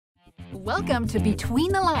Welcome to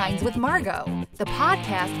Between the Lines with Margo, the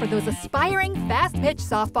podcast for those aspiring fast-pitch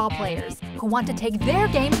softball players who want to take their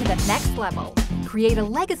game to the next level, create a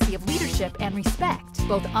legacy of leadership and respect,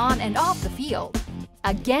 both on and off the field.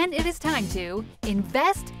 Again, it is time to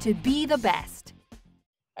invest to be the best.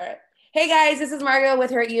 All right. Hey guys, this is Margo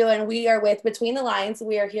with Hurt You, and we are with Between the Lines.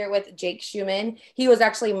 We are here with Jake SCHUMANN. He was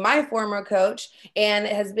actually my former coach and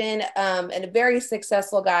has been a very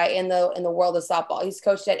successful guy in the world of softball. He's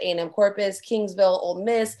coached at A&M Corpus, Kingsville, Ole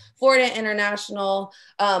Miss, Florida International,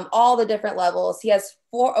 all the different levels. He has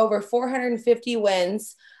over 450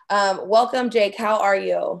 wins. Welcome, Jake. How are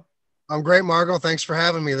you? I'm great, Margo. Thanks for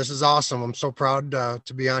having me. This is awesome. I'm so proud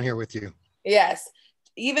to be on here with you. Yes.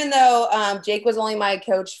 Even though Jake was only my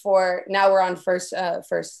coach for, now we're on first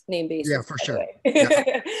name basis. Yeah, for sure.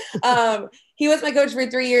 Yeah. He was my coach for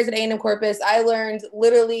 3 years at A&M Corpus. I learned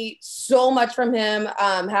literally so much from him.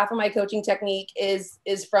 Half of my coaching technique is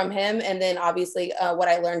from him. And then obviously what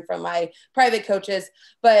I learned from my private coaches.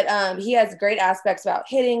 But he has great aspects about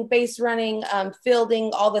hitting, base running,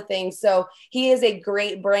 fielding, all the things. So he is a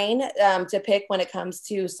great brain to pick when it comes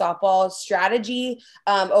to softball strategy,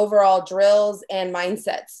 overall drills, and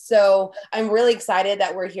mindsets. So I'm really excited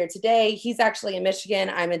that we're here today. He's actually in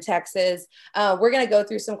Michigan. I'm in Texas. We're going to go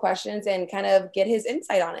through some questions and kind of get his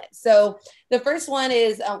insight on it. So the first one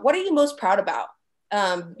is, what are you most proud about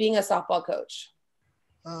being a softball coach?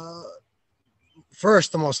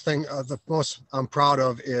 First, the most I'm proud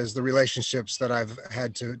of is the relationships that I've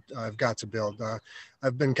got to build.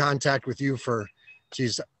 I've been in contact with you for,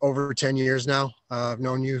 over 10 years now. I've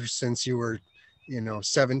known you since you were,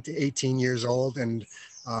 7 to 18 years old. And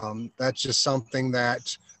that's just something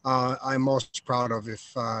that I'm most proud of.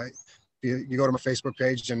 If you go to my Facebook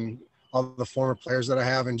page and all the former players that I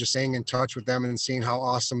have and just staying in touch with them and seeing how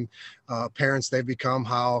awesome parents they've become,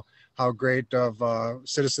 how great of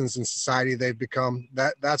citizens in society they've become.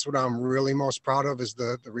 That's what I'm really most proud of, is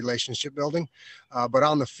the relationship building. But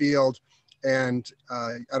on the field, and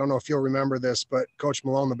I don't know if you'll remember this, but Coach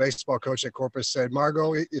Malone, the baseball coach at Corpus, said,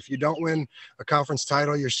 Margo, if you don't win a conference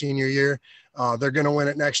title your senior year, they're going to win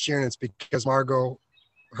it next year. And it's because Margo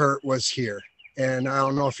Hurt was here. And I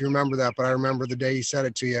don't know if you remember that, but I remember the day he said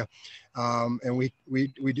it to you. And we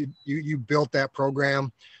did, you built that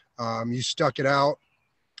program. You stuck it out.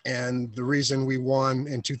 And the reason we won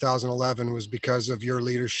in 2011 was because of your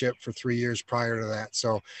leadership for 3 years prior to that.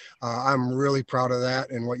 So I'm really proud of that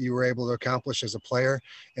and what you were able to accomplish as a player,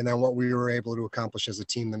 and then what we were able to accomplish as a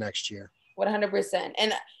team the next year. 100%.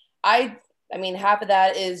 And I mean, half of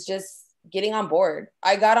that is just getting on board.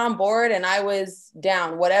 I got on board and I was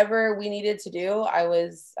down. Whatever we needed to do, I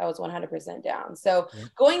was 100% down. So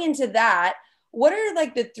going into that, what are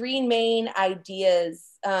like the three main ideas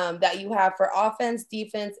that you have for offense,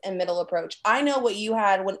 defense, and middle approach? I know what you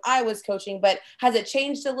had when I was coaching, but has it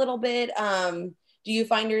changed a little bit? Do you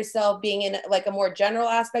find yourself being in like a more general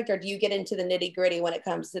aspect, or do you get into the nitty gritty when it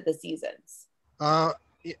comes to the seasons?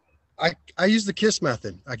 I use the KISS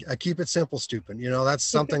method. I keep it simple, stupid. That's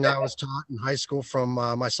something I was taught in high school from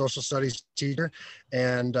my social studies teacher.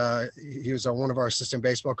 And he was one of our assistant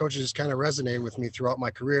baseball coaches. Just kind of resonated with me throughout my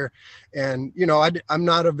career. And, I'm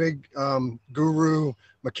not a big guru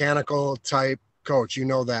mechanical type coach,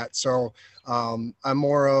 that. So I'm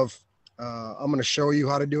more of, I'm going to show you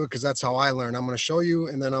how to do it, because that's how I learn. I'm going to show you,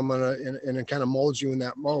 and then I'm going to and kind of mold you in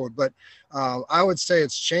that mode. But I would say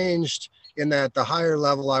it's changed in that the higher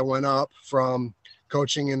level I went up from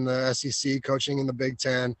coaching in the SEC, coaching in the Big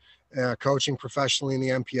Ten, coaching professionally in the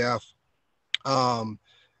MPF.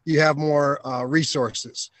 You have more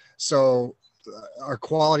resources. So our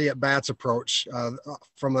quality at bats approach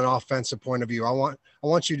from an offensive point of view, I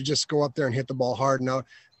want you to just go up there and hit the ball hard. Now,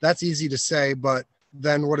 that's easy to say, but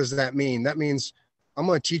then what does that mean? That means I'm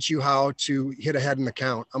going to teach you how to hit ahead in the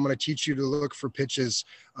count. I'm going to teach you to look for pitches,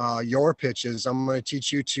 your pitches. I'm going to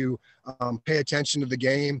teach you to pay attention to the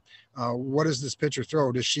game. What does this pitcher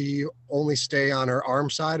throw? Does she only stay on her arm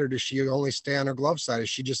side, or does she only stay on her glove side? Is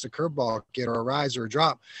she just a curveball kid, or a rise or a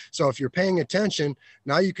drop? So if you're paying attention,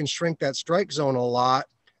 now you can shrink that strike zone a lot.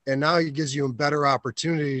 And now it gives you a better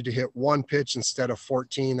opportunity to hit one pitch instead of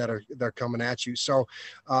 14 they're coming at you. So,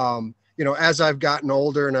 as I've gotten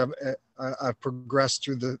older and I've progressed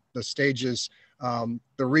through the stages,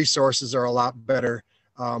 the resources are a lot better.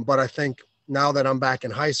 But I think now that I'm back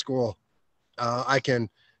in high school, I can,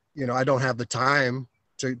 I don't have the time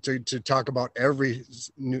to talk about every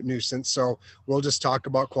nuisance. So we'll just talk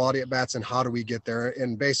about quality at bats and how do we get there.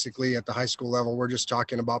 And basically at the high school level, we're just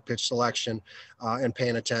talking about pitch selection and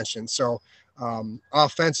paying attention. So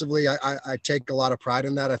Offensively, I take a lot of pride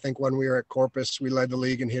in that. I think when we were at Corpus, we led the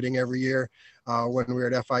league in hitting every year. When we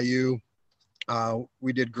were at FIU,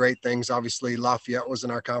 we did great things. Obviously, Lafayette was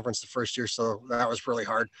in our conference the first year, so that was really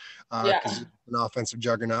hard because an offensive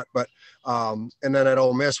juggernaut. But and then at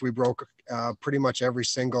Ole Miss, we broke pretty much every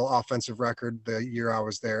single offensive record the year I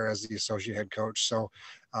was there as the associate head coach. So,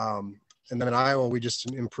 and then at Iowa, we just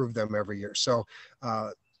improved them every year. So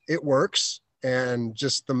it works. And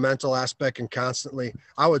just the mental aspect and constantly,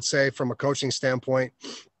 I would say from a coaching standpoint,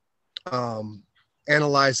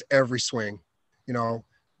 analyze every swing. You know,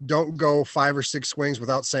 don't go 5 or 6 swings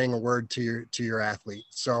without saying a word to your athlete.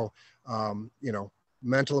 So, you know,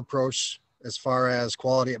 mental approach as far as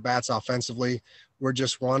quality at bats offensively, we're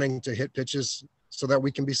just wanting to hit pitches so that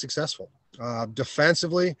we can be successful.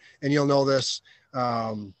 Defensively, and you'll know this,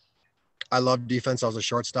 I love defense. I was a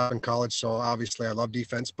shortstop in college, so obviously I love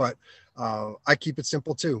defense, but I keep it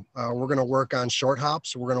simple too. We're going to work on short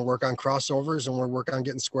hops, we're going to work on crossovers, and we're working on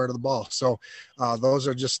getting square to the ball. So those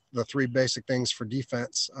are just the 3 basic things for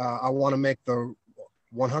defense. I want to make the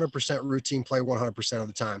 100% routine play 100% of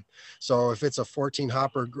the time. So if it's a 14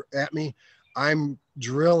 hopper at me, I'm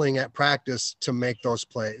drilling at practice to make those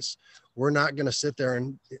plays. We're not going to sit there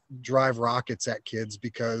and drive rockets at kids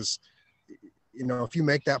because, you know, if you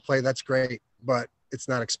make that play, that's great, but it's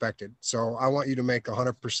not expected. So I want you to make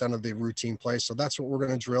 100% of the routine plays. So that's what we're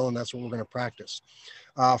going to drill, and that's what we're going to practice.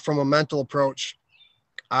 From a mental approach,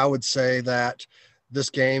 I would say that this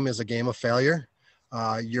game is a game of failure.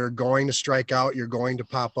 You're going to strike out. You're going to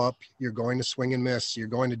pop up. You're going to swing and miss. You're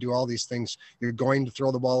going to do all these things. You're going to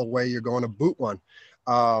throw the ball away. You're going to boot one.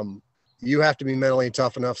 You have to be mentally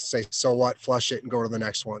tough enough to say, so what, flush it and go to the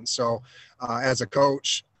next one. So as a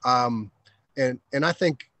coach, and I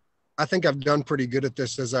think I've done pretty good at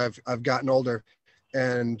this as I've gotten older,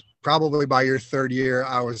 and probably by your 3rd year,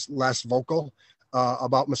 I was less vocal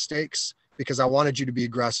about mistakes because I wanted you to be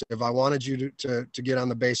aggressive. I wanted you to get on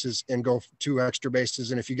the bases and go 2 extra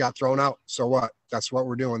bases. And if you got thrown out, so what? That's what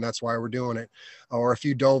we're doing. That's why we're doing it. Or if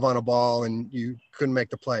you dove on a ball and you couldn't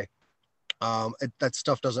make the play, that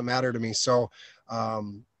stuff doesn't matter to me. So,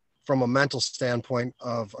 from a mental standpoint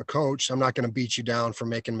of a coach, I'm not going to beat you down for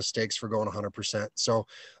making mistakes for going 100%. So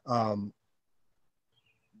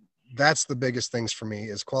that's the biggest things for me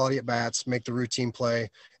is quality at bats, make the routine play,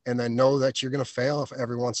 and then know that you're going to fail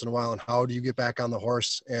every once in a while. And how do you get back on the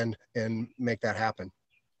horse and make that happen?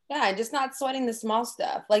 Yeah, and just not sweating the small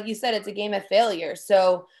stuff. Like you said, it's a game of failure.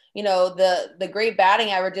 So, you know, the great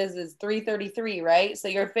batting averages is 333, right? So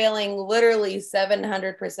you're failing literally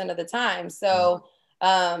 700% of the time. So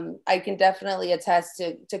I can definitely attest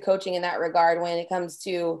to coaching in that regard when it comes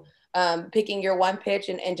to picking your one pitch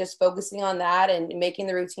and just focusing on that and making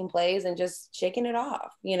the routine plays and just shaking it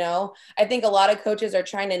off. You know, I think a lot of coaches are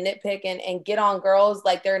trying to nitpick and get on girls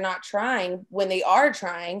like they're not trying when they are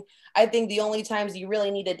trying. I think the only times you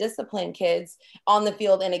really need to discipline kids on the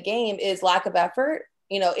field in a game is lack of effort,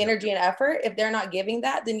 you know, energy and effort. If they're not giving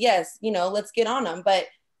that, then yes, you know, let's get on them. But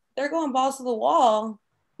they're going balls to the wall.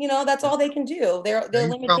 You know, that's all they can do. They're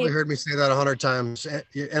limited. Probably heard me say that 100 times.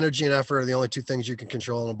 Energy and effort are the only 2 things you can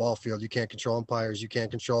control on a ball field. You can't control umpires. You can't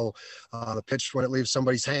control the pitch when it leaves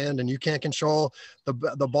somebody's hand, and you can't control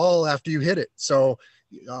the ball after you hit it. So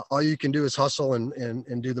all you can do is hustle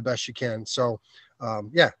and do the best you can. So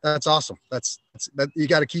yeah, that's awesome. That's you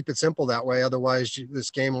got to keep it simple that way. Otherwise, this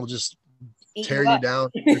game will just tear you down.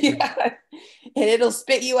 Yeah. And it'll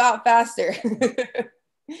spit you out faster.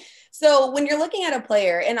 So when you're looking at a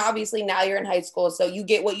player, and obviously now you're in high school, so you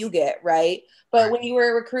get what you get, right? But when you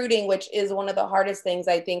were recruiting, which is one of the hardest things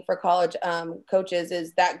I think for college coaches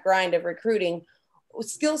is that grind of recruiting,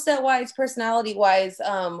 skill set wise, personality wise,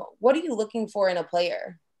 what are you looking for in a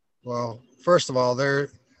player? Well, first of all, there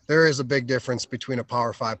is a big difference between a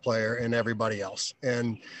Power 5 player and everybody else.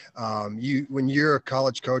 And when you're a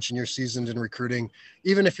college coach and you're seasoned in recruiting,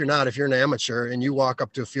 even if you're not, if you're an amateur and you walk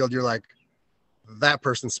up to a field, you're like, that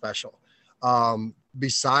person's special.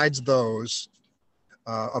 Besides those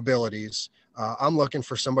abilities, I'm looking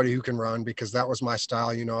for somebody who can run because that was my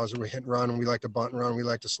style. You know, as we hit and run, and we like to bunt and run, we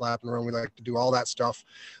like to slap and run, we like to do all that stuff.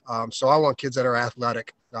 So I want kids that are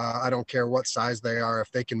athletic. I don't care what size they are.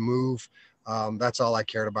 If they can move, that's all I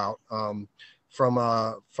cared about. From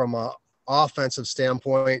a offensive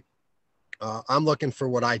standpoint, I'm looking for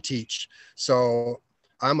what I teach. So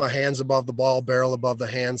I'm a hands above the ball, barrel above the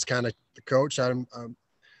hands kind of coach.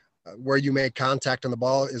 where you make contact on the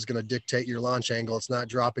ball is going to dictate your launch angle. It's not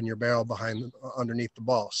dropping your barrel underneath the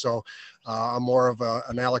ball. So I'm more of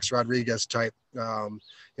an Alex Rodriguez type,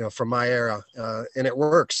 from my era, and it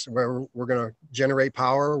works. We're going to generate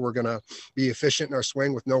power. We're going to be efficient in our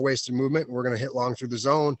swing with no wasted movement. We're going to hit long through the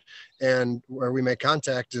zone, and where we make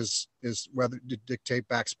contact is whether to dictate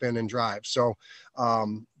backspin and drive. So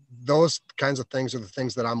those kinds of things are the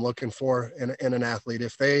things that I'm looking for in an athlete.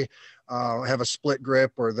 If they have a split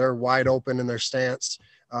grip or they're wide open in their stance,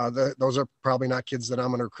 those are probably not kids that I'm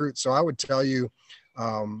going to recruit. So I would tell you,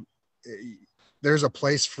 there's a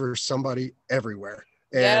place for somebody everywhere.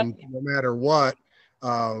 And no matter what,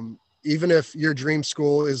 even if your dream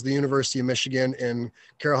school is the University of Michigan and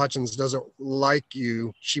Carol Hutchins doesn't like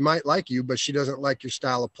you, she might like you, but she doesn't like your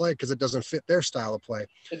style of play because it doesn't fit their style of play.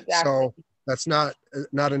 Exactly. So that's not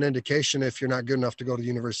an indication if you're not good enough to go to the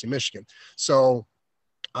University of Michigan. So,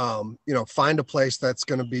 find a place that's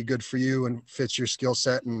going to be good for you and fits your skill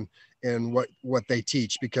set and what they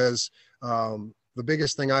teach. Because the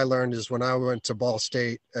biggest thing I learned is when I went to Ball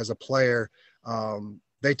State as a player,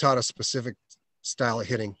 they taught a specific style of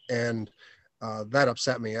hitting, and that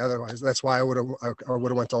upset me. Otherwise, that's why I would have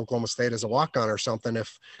went to Oklahoma State as a walk-on or something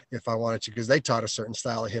if I wanted to, because they taught a certain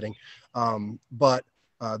style of hitting. But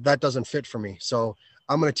that doesn't fit for me. So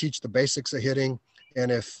I'm going to teach the basics of hitting.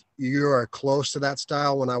 And if you are close to that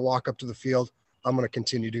style, when I walk up to the field, I'm going to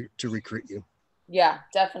continue to recruit you. Yeah,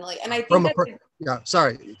 definitely. And I think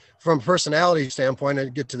from a personality standpoint,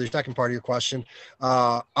 and get to the second part of your question,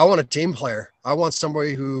 I want a team player. I want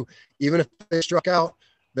somebody who, even if they struck out,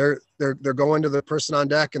 they're going to the person on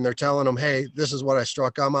deck and they're telling them, hey, this is what I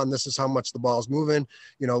struck out on. This is how much the ball's moving,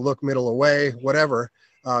 look middle away, whatever.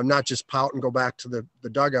 Not just pout and go back to the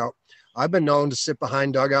dugout. I've been known to sit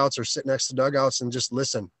behind dugouts or sit next to dugouts and just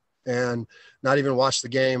listen and not even watch the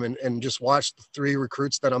game and just watch the 3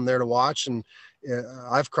 recruits that I'm there to watch. And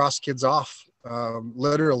I've crossed kids off,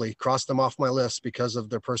 literally crossed them off my list because of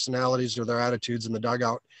their personalities or their attitudes in the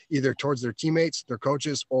dugout, either towards their teammates, their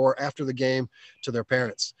coaches, or after the game to their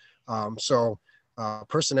parents. So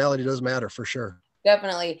personality does matter for sure.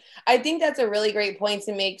 Definitely. I think that's a really great point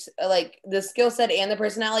to make, like the skill set and the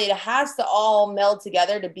personality. It has to all meld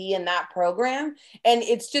together to be in that program. And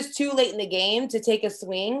it's just too late in the game to take a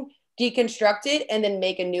swing, deconstruct it, and then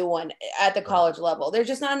make a new one at the college level. There's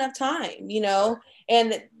just not enough time,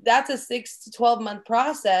 and that's a 6 to 12 month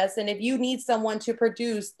process. And if you need someone to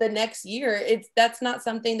produce the next year, that's not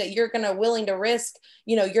something that you're going to willing to risk,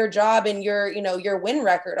 your job and your win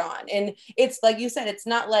record on. And it's like you said, it's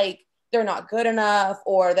not like they're not good enough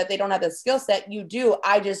or that they don't have the skill set. You do.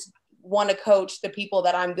 I just want to coach the people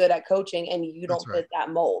that I'm good at coaching, and you don't fit that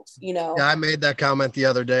mold, Yeah, I made that comment the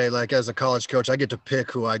other day. Like, as a college coach, I get to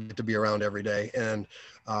pick who I get to be around every day. And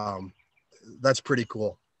that's pretty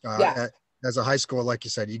cool. As a high school, like you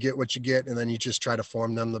said, you get what you get, and then you just try to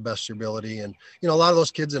form them the best of your ability. And, a lot of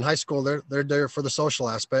those kids in high school, they're there for the social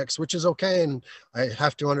aspects, which is okay. And I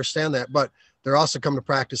have to understand that, but they're also coming to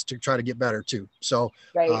practice to try to get better too. So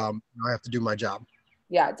I have to do my job.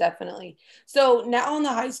 Yeah, definitely. So now on the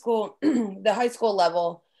high school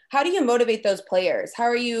level, how do you motivate those players? How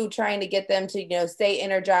are you trying to get them to, stay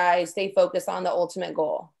energized, stay focused on the ultimate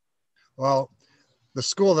goal? Well, the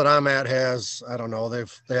school that I'm at has, I don't know, they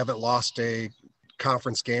haven't lost a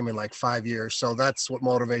conference game in like 5 years. So that's what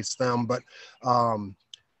motivates them. But,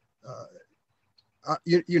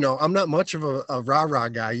 I'm not much of a rah-rah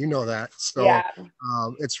guy, that. So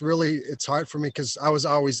it's hard for me because I was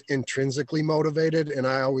always intrinsically motivated, and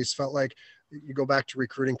I always felt like, you go back to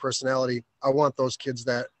recruiting personality, I want those kids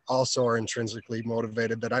that also are intrinsically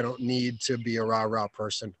motivated, that I don't need to be a rah-rah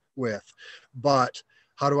person with. But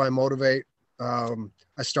how do I motivate?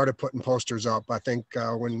 I started putting posters up. I think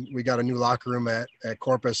when we got a new locker room at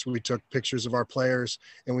Corpus, we took pictures of our players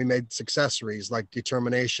and we made accessories like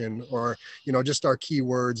determination, or, just our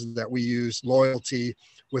keywords that we use, loyalty,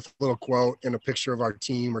 with a little quote and a picture of our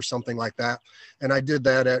team or something like that. And I did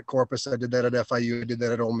that at Corpus. I did that at FIU. I did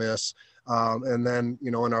that at Ole Miss. And then,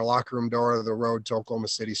 in our locker room door, the road to Oklahoma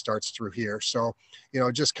City starts through here. So,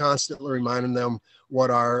 just constantly reminding them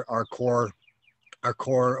what our core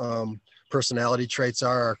personality traits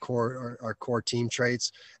are, our core team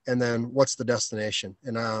traits, and then what's the destination.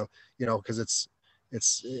 And, because it's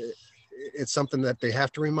something that they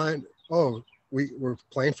have to remind, we're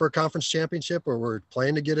playing for a conference championship, or we're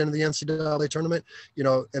playing to get into the NCAA tournament,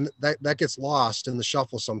 and that gets lost in the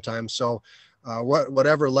shuffle sometimes. So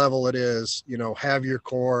whatever level it is, have your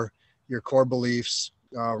core beliefs,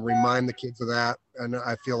 remind the kids of that. And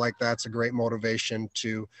I feel like that's a great motivation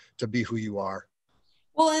to be who you are.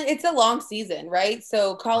 Well, and it's a long season, right?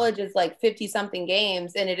 So college is like 50 something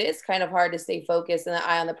games, and it is kind of hard to stay focused and the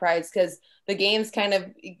eye on the prize because the games kind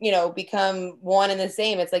of, become one and the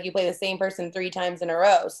same. It's like you play the same person 3 times in a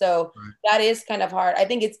row. So Right. that is kind of hard. I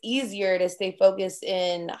think it's easier to stay focused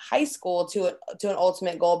in high school to an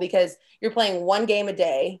ultimate goal because you're playing one game a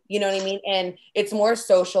day, you know what I mean? And it's more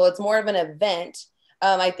social, it's more of an event.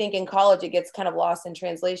 I think in college it gets kind of lost in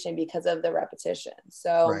translation because of the repetition.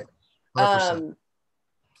 So Right. 100%.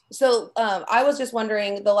 um I was just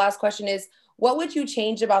wondering, the last question is, what would you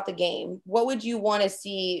change about the game? What would you want to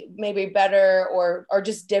see maybe better or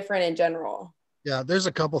just different in general? Yeah, there's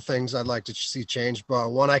a couple things I'd like to see change, but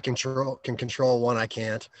one I can control, one I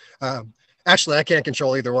can't. Actually, I can't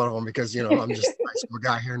control either one of them because I'm just a high school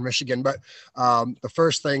guy here in Michigan. But the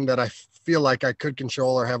first thing that I feel like I could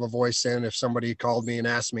control or have a voice in, if somebody called me and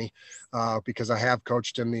asked me, because I have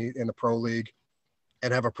coached in the pro league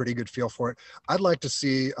and have a pretty good feel for it, I'd like to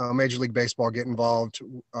see Major League Baseball get involved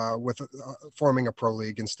with forming a pro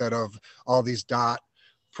league instead of all these dot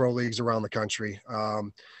pro leagues around the country.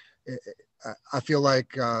 I feel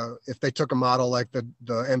like if they took a model like the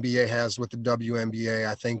NBA has with the WNBA,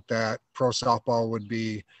 I think that pro softball would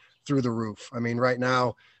be through the roof. I mean, right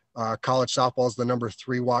now, college softball is the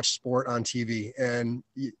 #3 watched sport on TV, and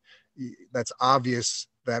that's obvious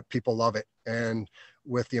that people love it. And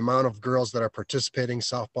with the amount of girls that are participating in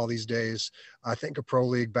softball these days, I think a pro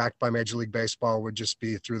league backed by Major League Baseball would just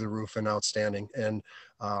be through the roof and outstanding. And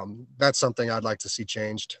that's something I'd like to see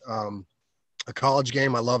changed. A college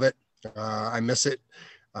game, I love it. I miss it.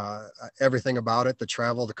 Everything about it, the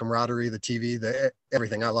travel, the camaraderie, the TV,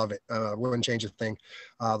 everything. I love it. Wouldn't change a thing.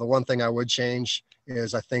 The one thing I would change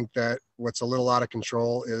is I think that what's a little out of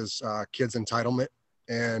control is kids' entitlement.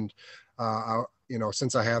 And,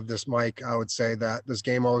 since I have this mic, I would say that this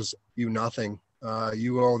game owes you nothing.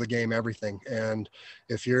 You owe the game everything. And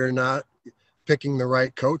if you're not picking the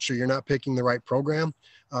right coach or you're not picking the right program,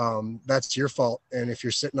 that's your fault. And if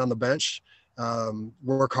you're sitting on the bench,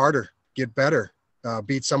 work harder, get better,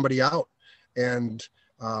 beat somebody out. And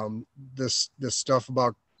this stuff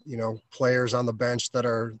about players on the bench that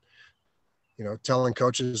are telling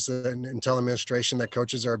coaches and telling administration that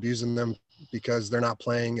coaches are abusing them because they're not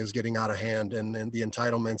playing is getting out of hand, and the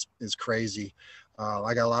entitlements is crazy.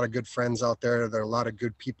 I got a lot of good friends out there. There are a lot of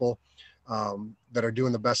good people that are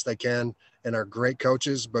doing the best they can and are great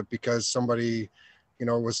coaches, but because somebody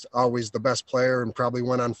was always the best player and probably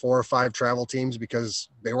went on 4 or 5 travel teams because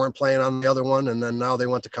they weren't playing on the other one. And then now they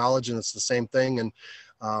went to college and it's the same thing. And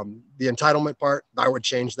the entitlement part, I would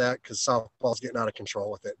change that because softball's getting out of control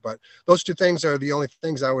with it. But those 2 things are the only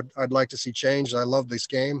things I'd like to see changed. I love this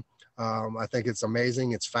game. I think it's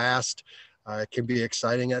amazing. It's fast. It can be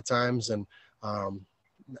exciting at times. And I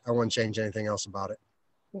wouldn't change anything else about it.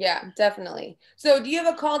 Yeah, definitely. So do you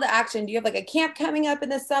have a call to action? Do you have like a camp coming up in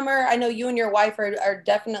the summer? I know you and your wife are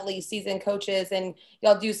definitely seasoned coaches and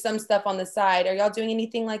y'all do some stuff on the side. Are y'all doing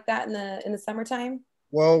anything like that in the summertime?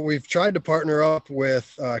 Well, we've tried to partner up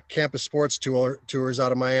with campus sports tours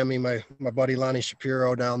out of Miami. My buddy Lonnie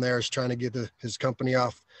Shapiro down there is trying to get his company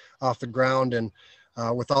off the ground. And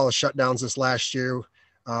with all the shutdowns this last year,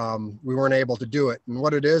 we weren't able to do it. And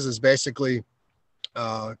what it is basically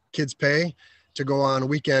kids pay to go on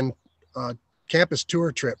weekend campus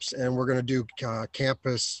tour trips. And we're going to do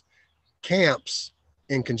campus camps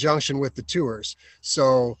in conjunction with the tours.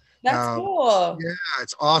 So that's cool. Yeah,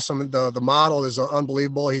 it's awesome. The model is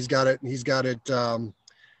unbelievable. He's got it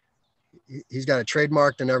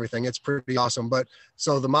trademarked and everything. It's pretty awesome. But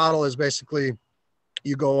so the model is basically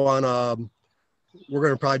you go on we're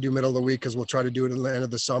going to probably do middle of the week because we'll try to do it at the end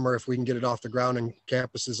of the summer if we can get it off the ground and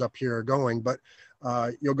campuses up here are going. But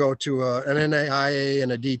you'll go to an NAIA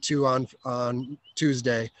and a D2 on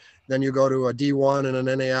Tuesday. Then you go to a D1 and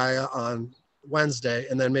an NAIA on Wednesday,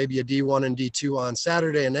 and then maybe a D1 and D2 on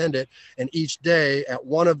Saturday and end it. And each day at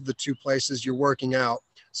one of the 2 places you're working out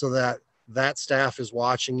so that staff is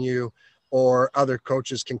watching you or other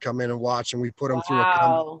coaches can come in and watch. And we put them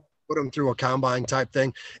through a combine type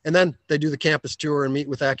thing. And then they do the campus tour and meet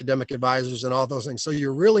with academic advisors and all those things. So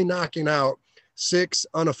you're really knocking out 6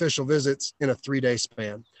 unofficial visits in a 3-day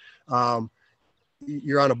span.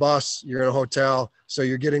 You're on a bus, you're in a hotel. So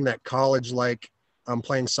you're getting that college, like I'm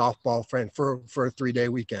playing softball for a 3-day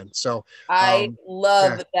weekend. So I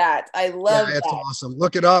love that. I love that. It's awesome.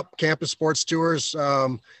 Look it up. Campus sports tours.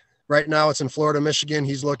 Right now it's in Florida, Michigan.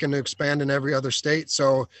 He's looking to expand in every other state.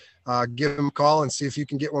 So give him a call and see if you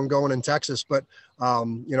can get one going in Texas. But,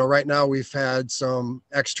 right now we've had some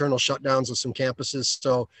external shutdowns of some campuses.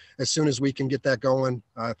 So as soon as we can get that going,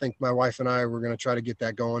 I think my wife and I, we're going to try to get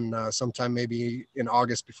that going sometime maybe in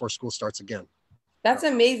August before school starts again. That's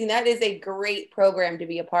amazing. That is a great program to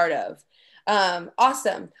be a part of.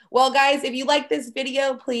 Awesome. Well, guys, if you like this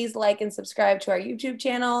video, please like and subscribe to our YouTube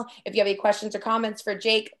channel. If you have any questions or comments for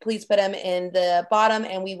Jake, please put them in the bottom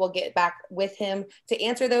and we will get back with him to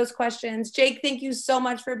answer those questions. Jake, thank you so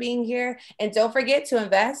much for being here. And don't forget to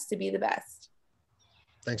invest to be the best.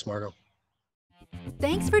 Thanks, Margo.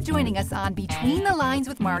 Thanks for joining us on Between the Lines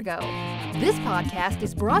with Margo. This podcast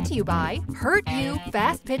is brought to you by Hurt You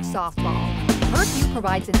Fast Pitch Softball. Hurt You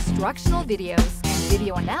provides instructional videos and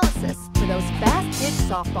video analysis for those fast-pitch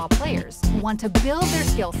softball players who want to build their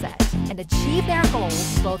skill set and achieve their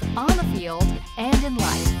goals both on the field and in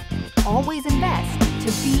life. Always invest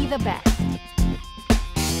to be the best.